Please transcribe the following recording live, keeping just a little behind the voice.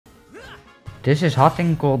This is Hot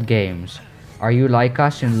and Cold Games. Are you like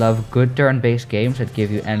us and love good turn-based games that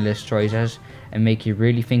give you endless choices and make you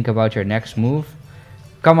really think about your next move?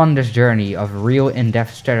 Come on this journey of real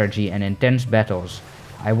in-depth strategy and intense battles.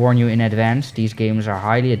 I warn you in advance, these games are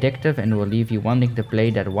highly addictive and will leave you wanting to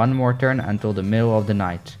play that one more turn until the middle of the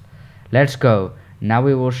night. Let's go! Now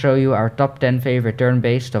we will show you our top 10 favorite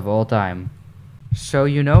turn-based of all time. So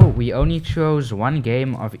you know, we only chose one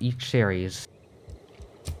game of each series.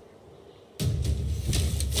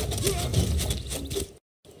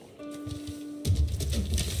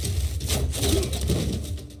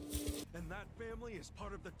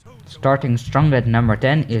 Starting strong at number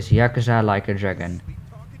 10 is Yakuza Like a Dragon.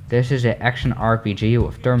 This is an action RPG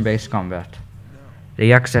with turn-based combat. The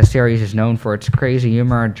Yakuza series is known for its crazy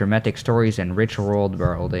humor, dramatic stories and rich world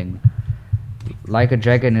building. Like a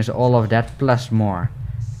Dragon is all of that plus more.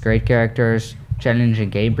 Great characters, challenging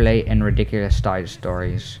gameplay and ridiculous side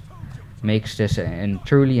stories. Makes this a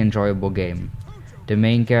truly enjoyable game. The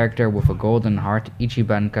main character with a golden heart,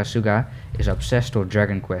 Ichiban Kasuga, is obsessed with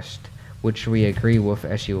Dragon Quest, which we agree with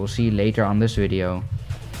as you will see later on this video.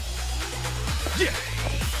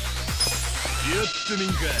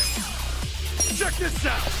 Check this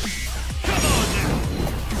out! Come on now!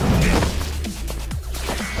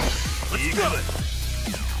 Let's do it!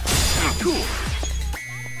 Cool!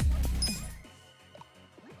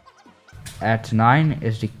 At 9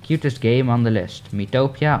 is the cutest game on the list,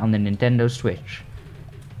 Miitopia on the Nintendo Switch.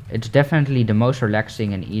 It's definitely the most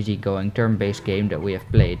relaxing and easygoing turn-based game that we have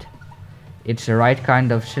played. It's the right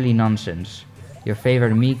kind of silly nonsense. Your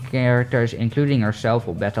favorite Mii characters, including yourself,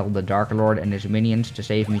 will battle the Dark Lord and his minions to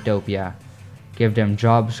save Miitopia. Give them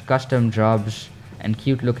jobs, custom jobs, and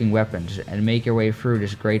cute looking weapons, and make your way through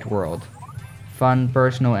this great world. Fun,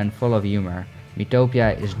 personal, and full of humor,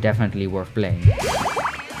 Miitopia is definitely worth playing.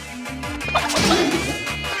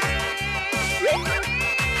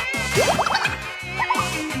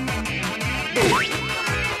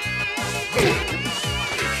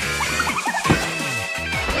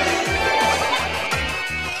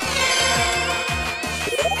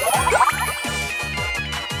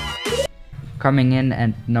 Coming in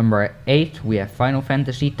at number 8 we have Final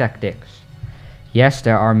Fantasy Tactics. Yes,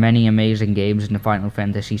 there are many amazing games in the Final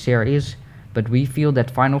Fantasy series, but we feel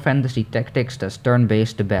that Final Fantasy Tactics does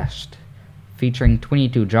turn-based the best, featuring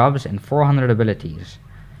 22 jobs and 400 abilities.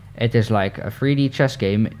 It is like a 3D chess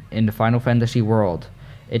game in the Final Fantasy world.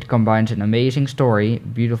 It combines an amazing story,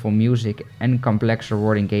 beautiful music, and complex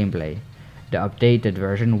rewarding gameplay. The updated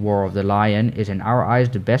version, War of the Lion, is in our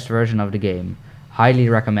eyes the best version of the game. Highly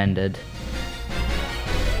recommended.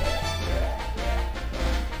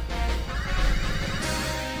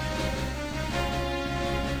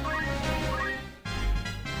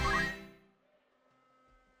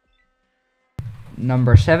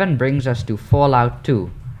 Number 7 brings us to Fallout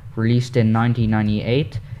 2. Released in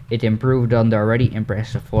 1998, it improved on the already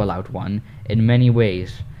impressive Fallout 1 in many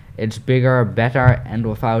ways. It's bigger, better, and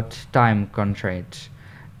without time constraints.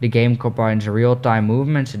 The game combines real-time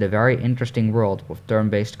movements in a very interesting world with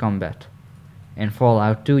turn-based combat. In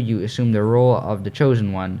Fallout 2 you assume the role of the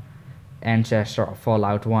Chosen One, ancestor of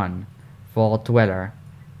Fallout 1, Vault Dweller,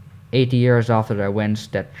 80 years after the events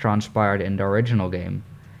that transpired in the original game.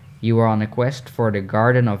 You are on a quest for the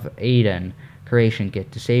Garden of Eden creation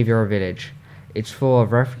kit to save your village. It's full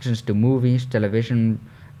of references to movies, television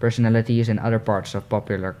personalities, and other parts of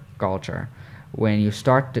popular culture. When you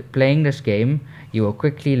start playing this game, you will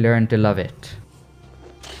quickly learn to love it.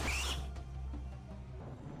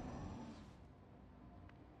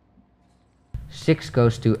 Six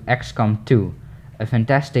goes to XCOM 2, a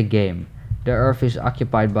fantastic game. The Earth is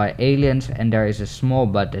occupied by aliens and there is a small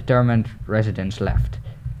but determined residents left.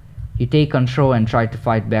 You take control and try to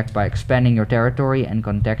fight back by expanding your territory and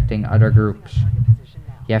contacting other groups.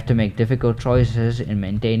 You have to make difficult choices in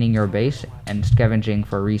maintaining your base and scavenging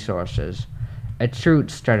for resources. A true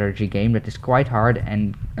strategy game that is quite hard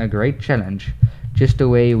and a great challenge, just the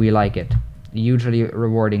way we like it. A hugely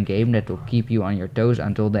rewarding game that will keep you on your toes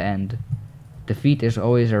until the end. Defeat is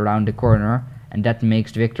always around the corner, and that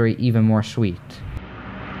makes victory even more sweet.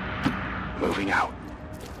 Moving out.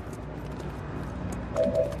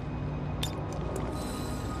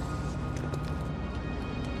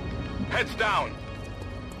 Heads down.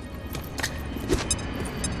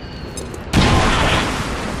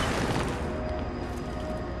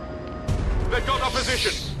 They've got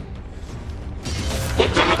opposition.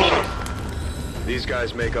 These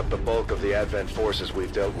guys make up the bulk of the Advent forces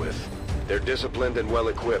we've dealt with. They're disciplined and well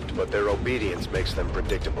equipped, but their obedience makes them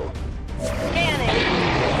predictable.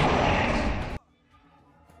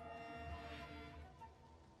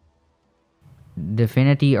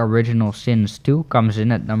 Divinity Original Sins 2 comes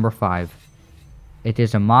in at number 5. It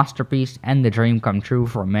is a masterpiece and the dream come true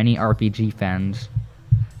for many RPG fans.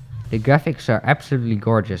 The graphics are absolutely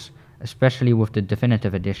gorgeous, especially with the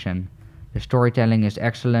definitive edition. The storytelling is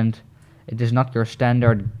excellent. It is not your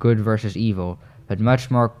standard good versus evil, but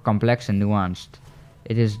much more complex and nuanced.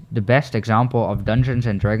 It is the best example of Dungeons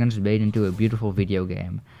and Dragons made into a beautiful video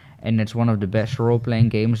game, and it's one of the best role-playing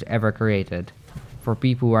games ever created. For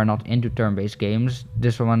people who are not into turn-based games,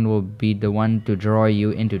 this one will be the one to draw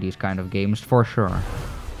you into these kind of games for sure.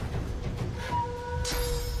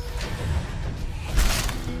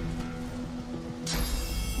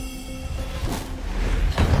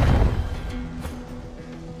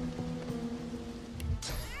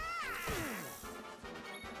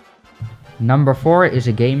 Number 4 is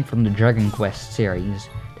a game from the Dragon Quest series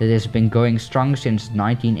that has been going strong since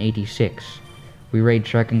 1986. We rate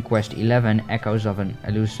Dragon Quest XI Echoes of an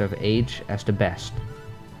Elusive Age as the best.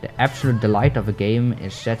 The absolute delight of a game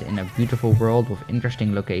is set in a beautiful world with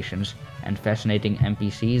interesting locations and fascinating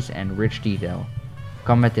NPCs and rich detail.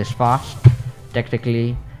 Combat is fast,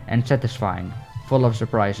 tactically, and satisfying, full of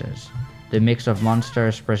surprises. The mix of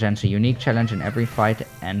monsters presents a unique challenge in every fight,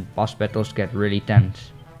 and boss battles get really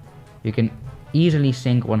tense. You can easily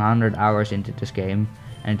sink 100 hours into this game,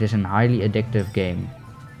 and it is a highly addictive game.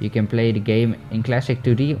 You can play the game in classic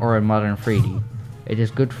 2D or in modern 3D. It is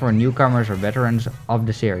good for newcomers or veterans of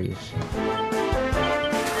the series.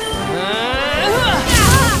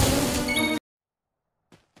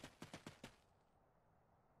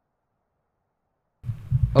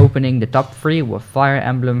 Opening the top 3 with Fire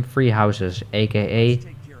Emblem Three Houses, aka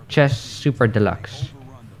Chess Super Deluxe.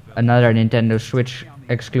 Another Nintendo Switch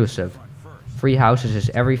exclusive. Three Houses is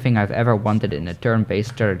everything I've ever wanted in a turn-based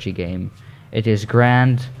strategy game. It is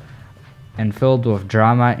grand and filled with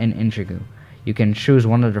drama and intrigue. You can choose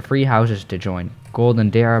one of the 3 houses to join: Golden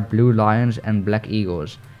Deer, Blue Lions and Black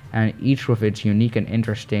Eagles, and each with its unique and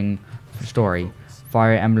interesting story.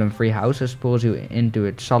 Fire Emblem Three Houses pulls you into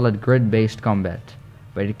its solid grid-based combat,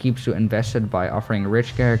 but it keeps you invested by offering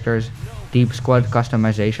rich characters, deep squad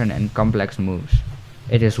customization and complex moves.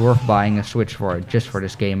 It is worth buying a Switch for it just for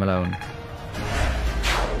this game alone.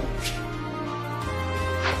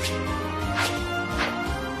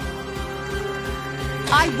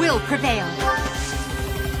 I will prevail.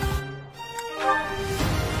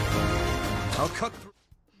 I'll cut through.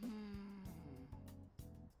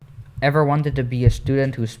 Ever wanted to be a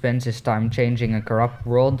student who spends his time changing a corrupt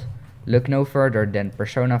world? Look no further than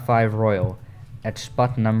Persona 5 Royal at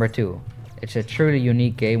spot number 2. It's a truly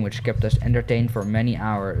unique game which kept us entertained for many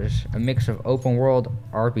hours, a mix of open world,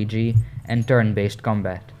 RPG and turn-based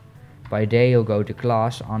combat. By day you'll go to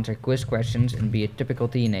class, answer quiz questions and be a typical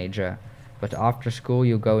teenager, but after school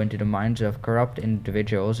you go into the minds of corrupt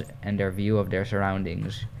individuals and their view of their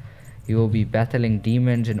surroundings. You will be battling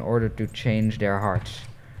demons in order to change their hearts.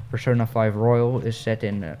 Persona 5 Royal is set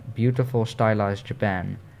in a beautiful stylized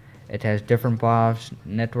Japan. It has different paths,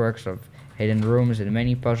 networks of hidden rooms and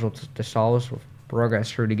many puzzles to solve with progress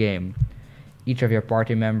through the game. Each of your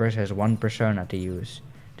party members has one persona to use.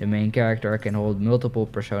 The main character can hold multiple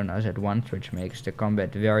personas at once, which makes the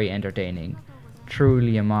combat very entertaining.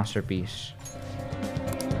 Truly a masterpiece.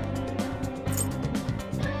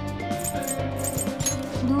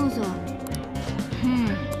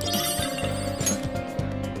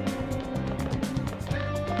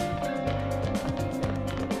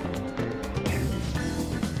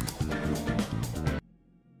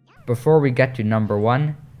 Before we get to number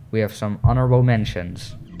 1, we have some honorable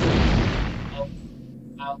mentions.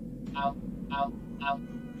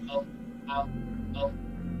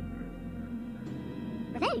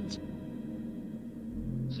 Revenge.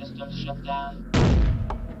 System shut down.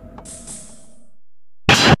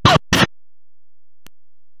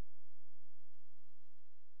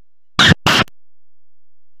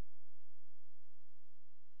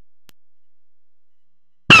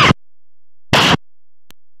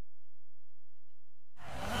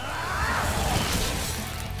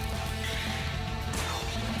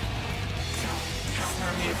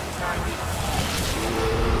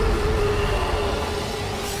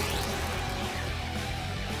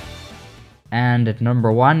 And at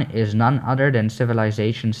number 1 is none other than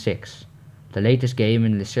Civilization 6, the latest game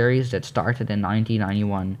in the series that started in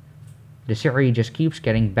 1991. The series just keeps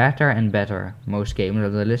getting better and better. Most games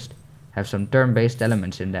on the list have some turn-based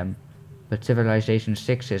elements in them, but Civilization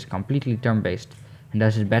 6 is completely turn-based and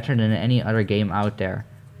does it better than any other game out there.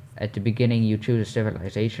 At the beginning you choose a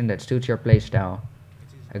civilization that suits your playstyle.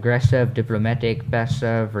 Aggressive, diplomatic,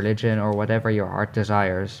 passive, religion, or whatever your heart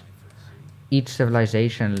desires. Each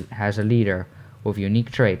civilization has a leader, with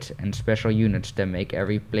unique traits and special units that make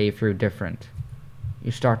every playthrough different.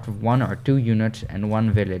 You start with 1 or 2 units and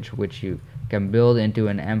 1 village, which you can build into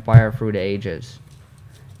an empire through the ages.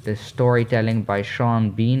 The storytelling by Sean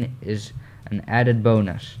Bean is an added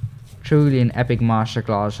bonus. Truly an epic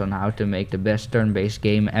masterclass on how to make the best turn-based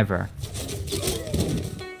game ever.